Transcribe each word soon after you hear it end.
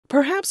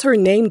Perhaps her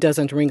name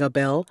doesn't ring a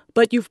bell,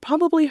 but you've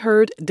probably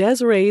heard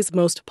Desree's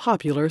most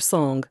popular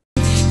song.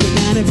 You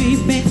gotta be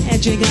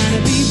bad, you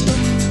gotta be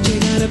good, you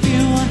gotta be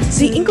what?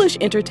 The English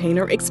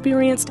entertainer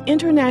experienced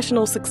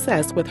international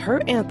success with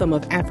her anthem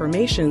of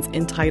affirmations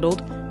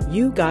entitled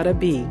You Gotta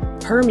Be.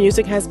 Her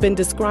music has been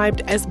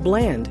described as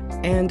bland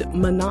and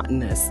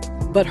monotonous,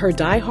 but her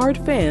die-hard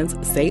fans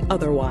say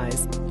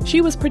otherwise. She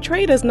was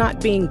portrayed as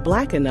not being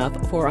black enough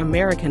for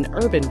American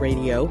urban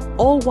radio,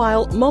 all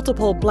while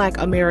multiple black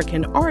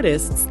American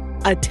artists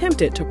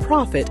attempted to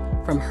profit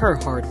from her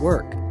hard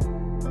work.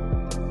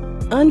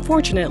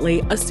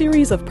 Unfortunately, a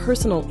series of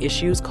personal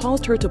issues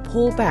caused her to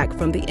pull back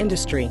from the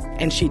industry,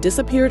 and she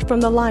disappeared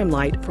from the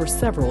limelight for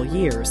several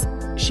years.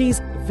 She's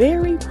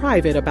very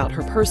private about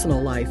her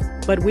personal life,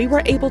 but we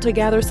were able to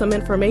gather some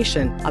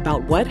information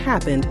about what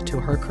happened to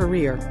her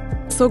career.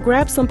 So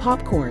grab some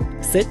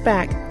popcorn, sit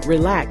back,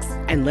 relax,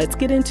 and let's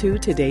get into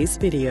today's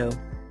video.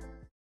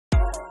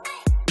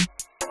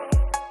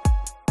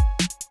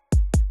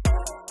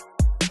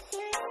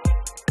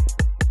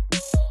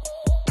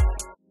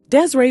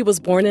 Desree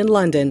was born in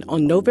London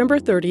on November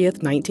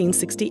 30th,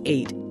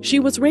 1968. She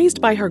was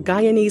raised by her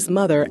Guyanese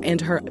mother and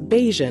her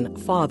Bayesian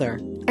father.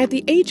 At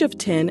the age of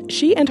 10,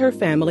 she and her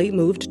family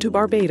moved to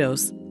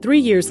Barbados. 3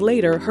 years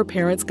later, her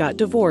parents got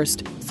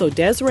divorced, so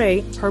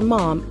Desree, her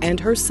mom, and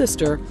her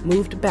sister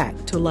moved back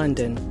to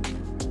London.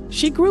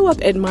 She grew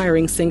up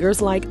admiring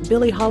singers like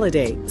Billie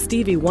Holiday,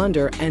 Stevie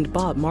Wonder, and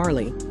Bob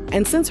Marley.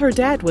 And since her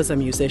dad was a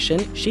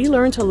musician, she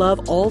learned to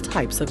love all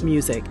types of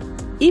music.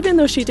 Even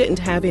though she didn't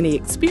have any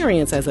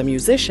experience as a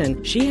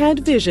musician, she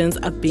had visions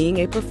of being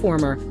a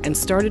performer and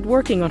started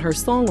working on her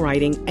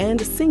songwriting and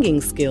singing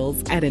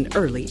skills at an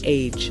early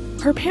age.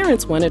 Her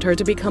parents wanted her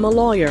to become a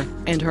lawyer,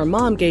 and her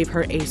mom gave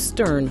her a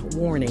stern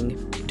warning.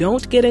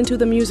 Don't get into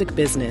the music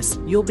business.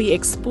 You'll be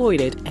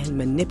exploited and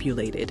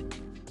manipulated.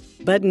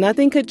 But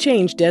nothing could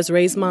change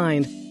Desree's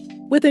mind.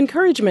 With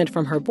encouragement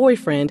from her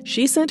boyfriend,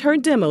 she sent her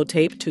demo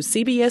tape to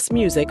CBS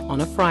Music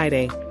on a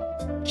Friday.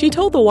 She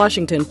told the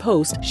Washington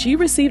Post she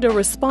received a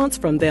response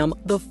from them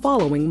the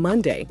following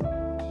Monday.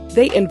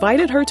 They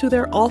invited her to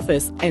their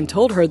office and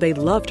told her they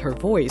loved her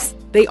voice.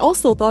 They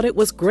also thought it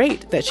was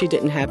great that she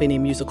didn't have any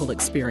musical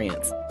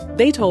experience.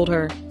 They told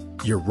her,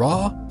 "You're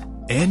raw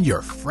and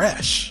you're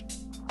fresh."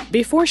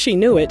 Before she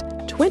knew it,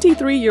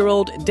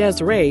 23-year-old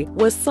Desree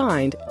was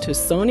signed to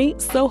Sony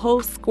Soho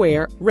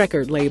Square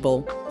record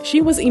label.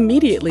 She was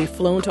immediately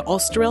flown to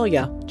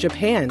Australia,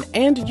 Japan,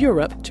 and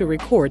Europe to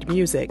record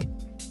music.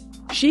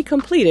 She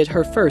completed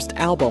her first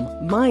album,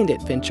 Mind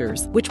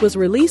Adventures, which was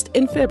released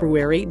in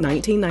February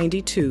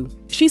 1992.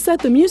 She said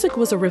the music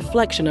was a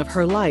reflection of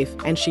her life,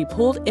 and she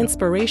pulled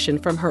inspiration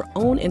from her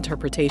own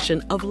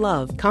interpretation of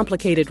love,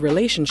 complicated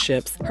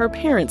relationships, her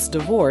parents'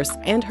 divorce,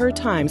 and her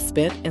time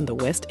spent in the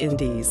West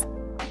Indies.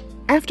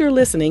 After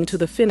listening to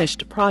the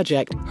finished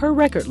project, her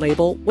record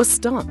label was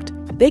stumped.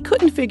 They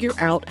couldn't figure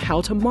out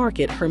how to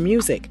market her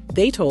music.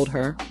 They told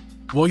her,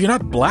 "Well, you're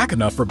not black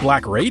enough for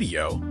black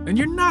radio, and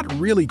you're not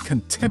really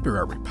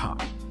contemporary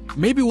pop.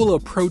 Maybe we'll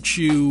approach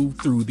you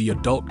through the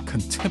adult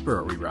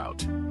contemporary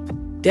route."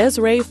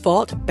 Desree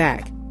fought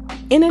back.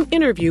 In an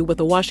interview with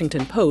the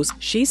Washington Post,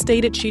 she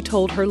stated she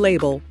told her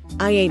label,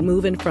 "I ain't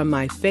moving from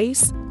my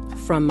face,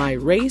 from my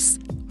race,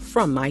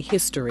 from my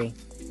history."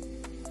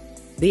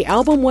 The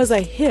album was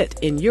a hit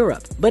in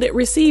Europe, but it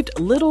received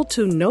little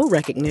to no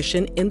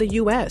recognition in the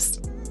U.S.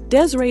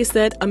 Desree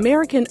said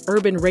American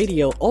urban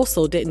radio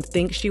also didn't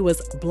think she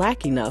was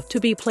black enough to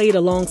be played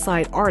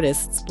alongside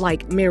artists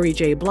like Mary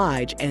J.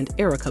 Blige and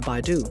Erykah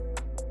Badu.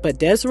 But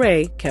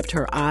Desree kept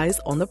her eyes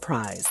on the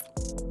prize.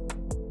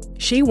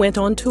 She went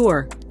on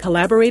tour,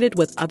 collaborated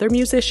with other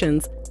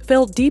musicians,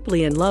 fell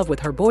deeply in love with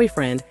her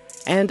boyfriend,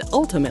 and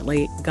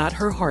ultimately got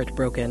her heart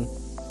broken.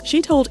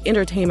 She told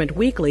Entertainment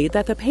Weekly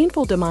that the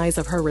painful demise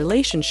of her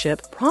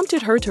relationship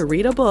prompted her to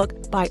read a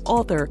book by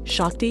author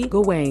Shakti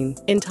Gawain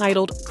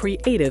entitled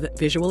Creative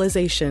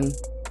Visualization.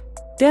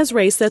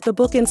 Desree said the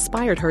book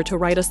inspired her to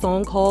write a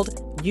song called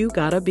You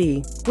Gotta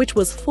Be, which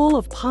was full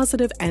of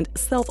positive and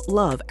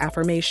self-love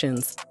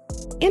affirmations.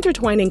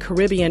 Intertwining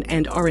Caribbean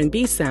and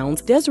R&B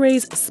sounds,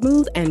 Desree's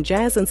smooth and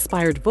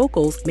jazz-inspired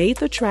vocals made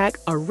the track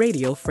a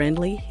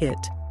radio-friendly hit.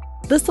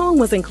 The song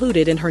was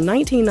included in her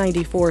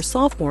 1994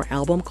 sophomore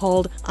album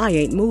called I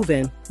Ain't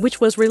Movin', which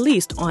was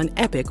released on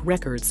Epic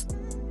Records.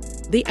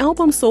 The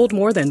album sold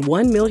more than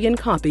 1 million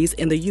copies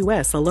in the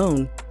U.S.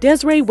 alone.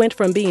 Desree went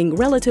from being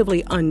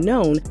relatively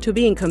unknown to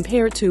being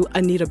compared to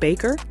Anita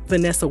Baker,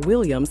 Vanessa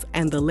Williams,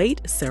 and the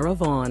late Sarah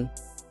Vaughan.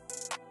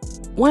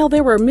 While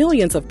there were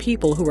millions of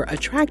people who were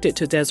attracted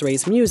to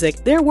Desree's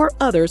music, there were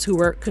others who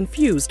were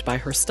confused by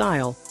her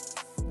style.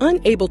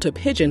 Unable to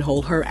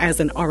pigeonhole her as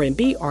an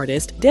R&B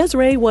artist,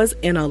 Desree was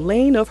in a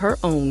lane of her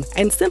own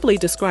and simply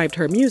described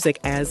her music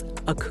as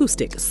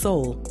acoustic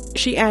soul.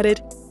 She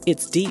added,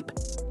 "It's deep.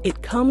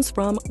 It comes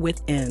from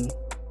within."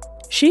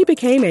 She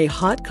became a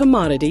hot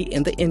commodity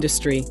in the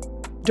industry.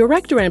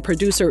 Director and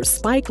producer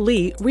Spike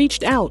Lee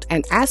reached out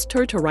and asked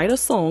her to write a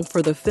song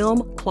for the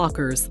film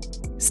Clockers.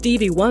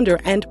 Stevie Wonder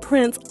and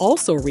Prince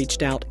also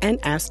reached out and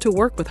asked to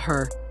work with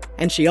her,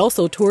 and she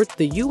also toured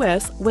the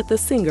U.S. with the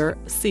singer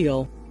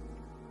Seal.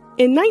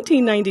 In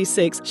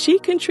 1996, she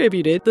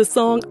contributed the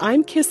song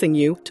I'm Kissing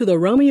You to the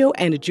Romeo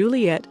and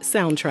Juliet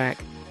soundtrack.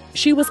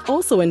 She was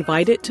also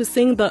invited to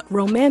sing the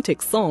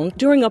romantic song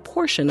during a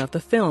portion of the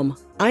film.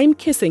 I'm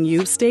Kissing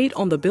You stayed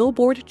on the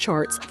Billboard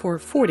charts for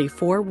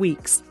 44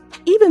 weeks.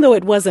 Even though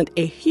it wasn't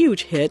a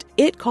huge hit,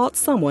 it caught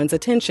someone's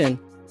attention.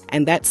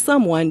 And that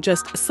someone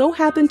just so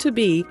happened to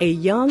be a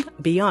young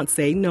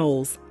Beyonce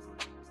Knowles.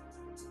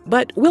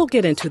 But we'll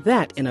get into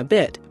that in a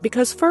bit,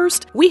 because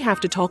first we have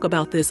to talk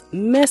about this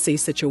messy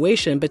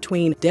situation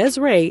between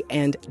Desree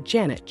and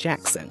Janet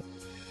Jackson.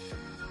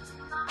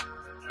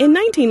 In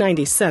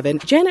 1997,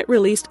 Janet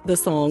released the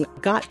song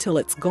Got Till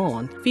It's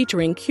Gone,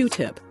 featuring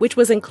Q-Tip, which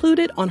was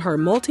included on her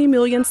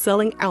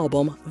multi-million-selling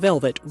album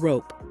Velvet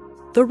Rope.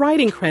 The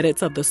writing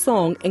credits of the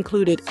song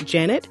included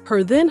Janet,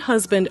 her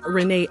then-husband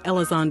Renee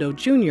Elizondo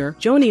Jr.,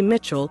 Joni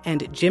Mitchell,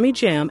 and Jimmy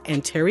Jam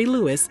and Terry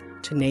Lewis,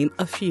 to name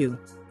a few.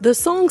 The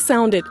song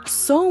sounded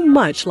so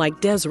much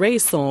like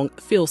Desree's song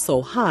Feel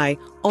So High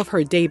off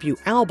her debut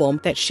album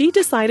that she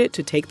decided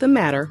to take the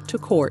matter to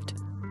court.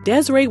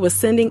 Desree was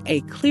sending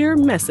a clear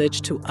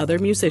message to other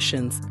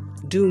musicians: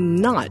 do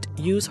not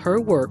use her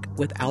work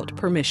without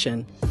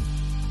permission.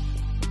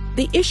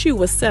 The issue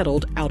was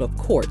settled out of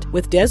court,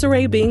 with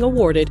Desree being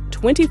awarded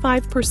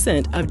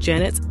 25% of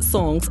Janet's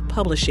song's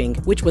publishing,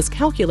 which was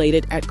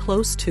calculated at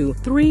close to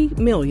 $3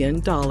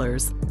 million.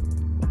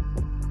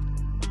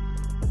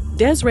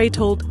 Desree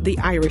told the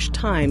Irish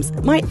Times,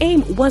 "My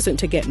aim wasn't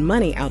to get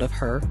money out of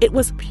her. It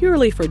was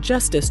purely for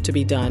justice to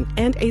be done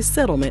and a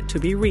settlement to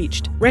be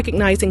reached,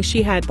 recognizing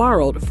she had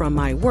borrowed from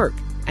my work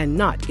and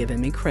not given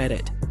me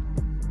credit."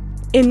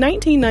 In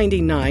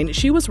 1999,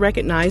 she was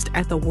recognized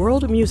at the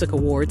World Music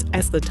Awards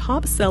as the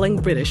top-selling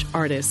British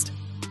artist.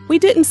 We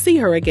didn't see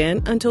her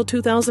again until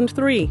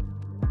 2003.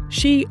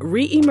 She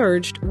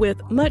re-emerged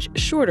with much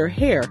shorter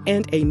hair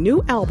and a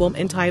new album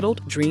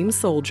entitled Dream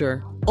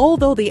Soldier.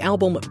 Although the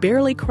album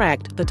barely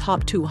cracked the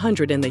top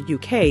 200 in the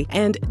UK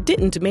and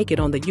didn't make it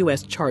on the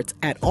US charts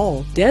at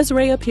all,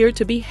 Desree appeared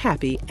to be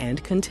happy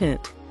and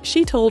content.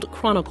 She told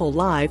Chronicle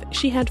Live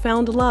she had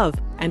found love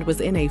and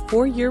was in a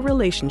 4-year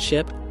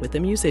relationship with a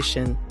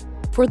musician.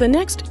 For the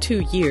next 2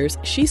 years,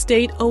 she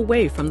stayed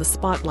away from the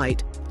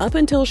spotlight up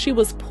until she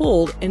was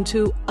pulled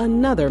into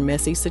another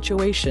messy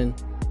situation.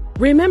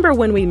 Remember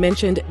when we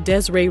mentioned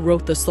Desree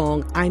wrote the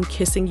song I'm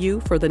Kissing You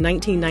for the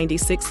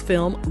 1996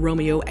 film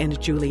Romeo and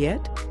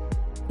Juliet?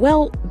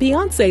 Well,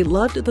 Beyonce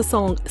loved the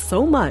song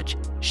so much,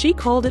 she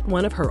called it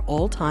one of her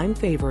all-time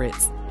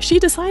favorites. She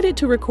decided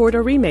to record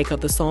a remake of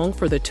the song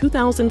for the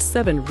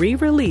 2007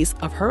 re-release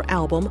of her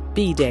album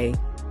B-Day.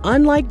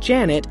 Unlike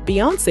Janet,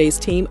 Beyonce's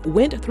team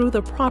went through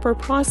the proper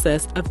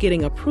process of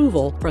getting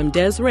approval from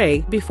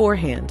Desree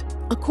beforehand.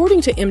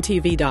 According to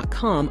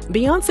MTV.com,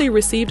 Beyonce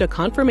received a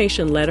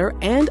confirmation letter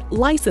and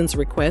license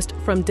request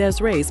from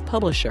Desree's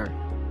publisher.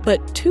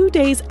 But 2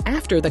 days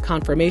after the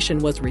confirmation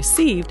was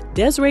received,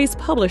 Desree's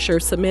publisher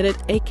submitted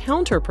a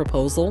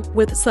counter-proposal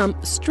with some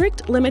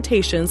strict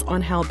limitations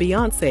on how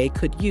Beyonce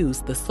could use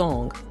the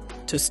song.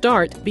 To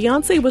start,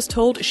 Beyonce was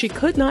told she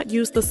could not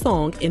use the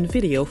song in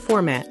video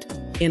format.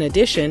 In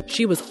addition,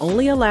 she was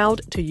only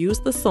allowed to use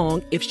the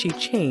song if she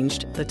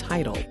changed the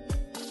title.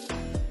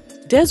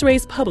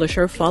 Desree's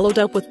publisher followed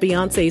up with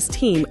Beyonce's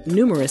team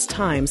numerous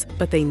times,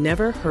 but they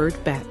never heard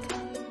back.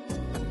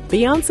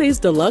 Beyonce's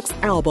deluxe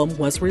album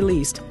was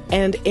released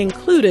and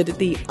included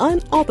the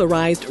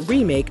unauthorized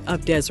remake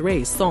of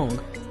Desree's song.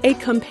 A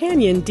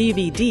companion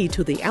DVD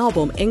to the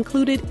album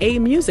included a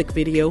music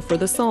video for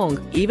the song,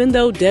 even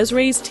though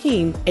Desree's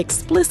team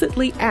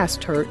explicitly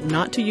asked her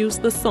not to use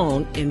the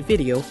song in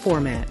video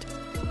format.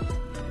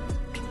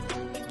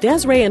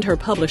 Desree and her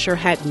publisher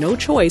had no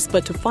choice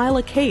but to file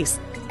a case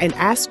and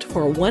asked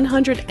for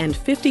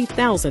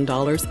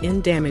 $150,000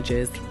 in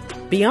damages.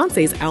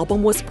 Beyonce's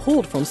album was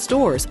pulled from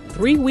stores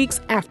 3 weeks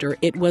after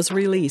it was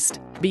released.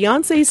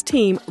 Beyonce's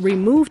team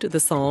removed the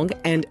song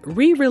and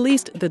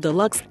re-released the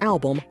deluxe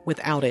album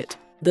without it.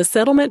 The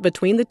settlement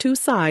between the two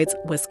sides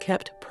was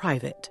kept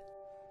private.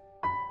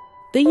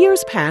 The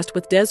years passed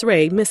with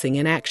Desree missing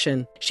in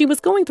action. She was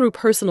going through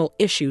personal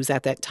issues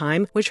at that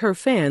time, which her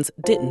fans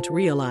didn't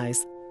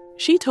realize.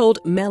 She told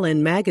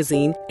Melon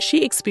magazine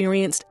she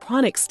experienced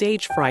chronic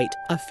stage fright,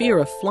 a fear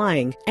of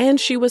flying, and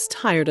she was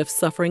tired of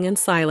suffering in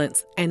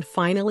silence and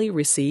finally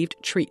received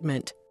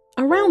treatment.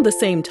 Around the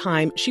same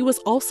time, she was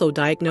also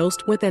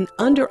diagnosed with an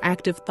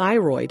underactive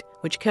thyroid,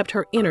 which kept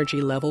her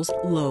energy levels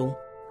low.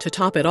 To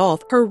top it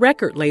off, her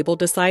record label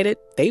decided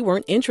they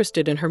weren't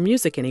interested in her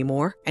music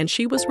anymore, and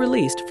she was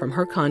released from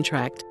her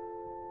contract.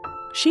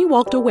 She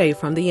walked away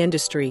from the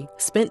industry,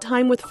 spent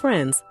time with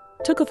friends,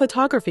 took a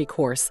photography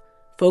course,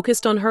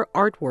 focused on her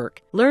artwork,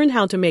 learned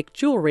how to make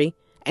jewelry,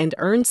 and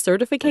earned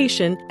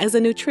certification as a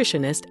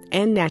nutritionist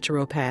and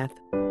naturopath.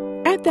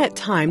 At that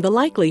time, the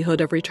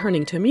likelihood of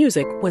returning to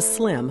music was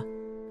slim.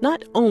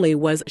 Not only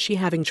was she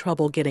having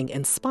trouble getting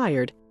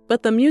inspired,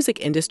 But the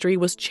music industry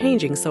was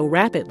changing so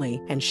rapidly,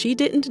 and she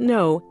didn't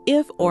know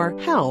if or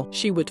how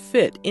she would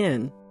fit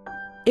in.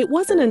 It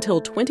wasn't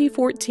until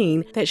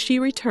 2014 that she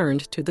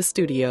returned to the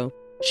studio.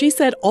 She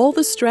said all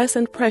the stress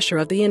and pressure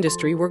of the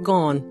industry were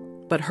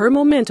gone, but her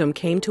momentum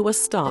came to a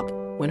stop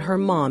when her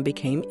mom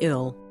became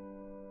ill.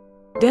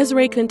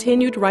 Desree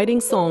continued writing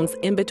songs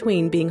in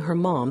between being her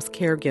mom's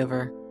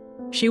caregiver.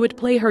 She would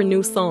play her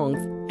new songs,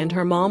 and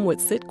her mom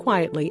would sit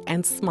quietly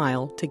and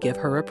smile to give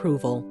her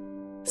approval.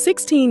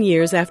 16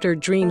 years after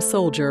Dream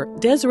Soldier,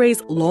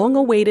 Desree's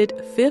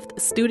long-awaited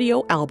fifth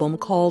studio album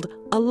called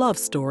A Love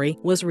Story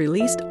was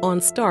released on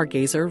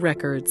Stargazer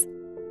Records.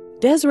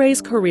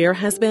 Desree's career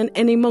has been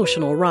an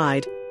emotional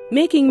ride.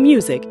 Making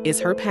music is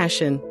her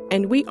passion,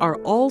 and we are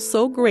all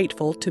so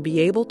grateful to be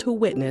able to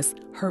witness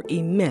her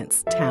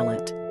immense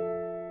talent.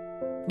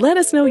 Let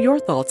us know your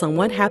thoughts on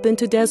what happened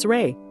to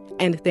Desree,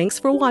 and thanks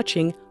for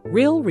watching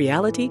Real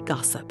Reality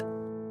Gossip.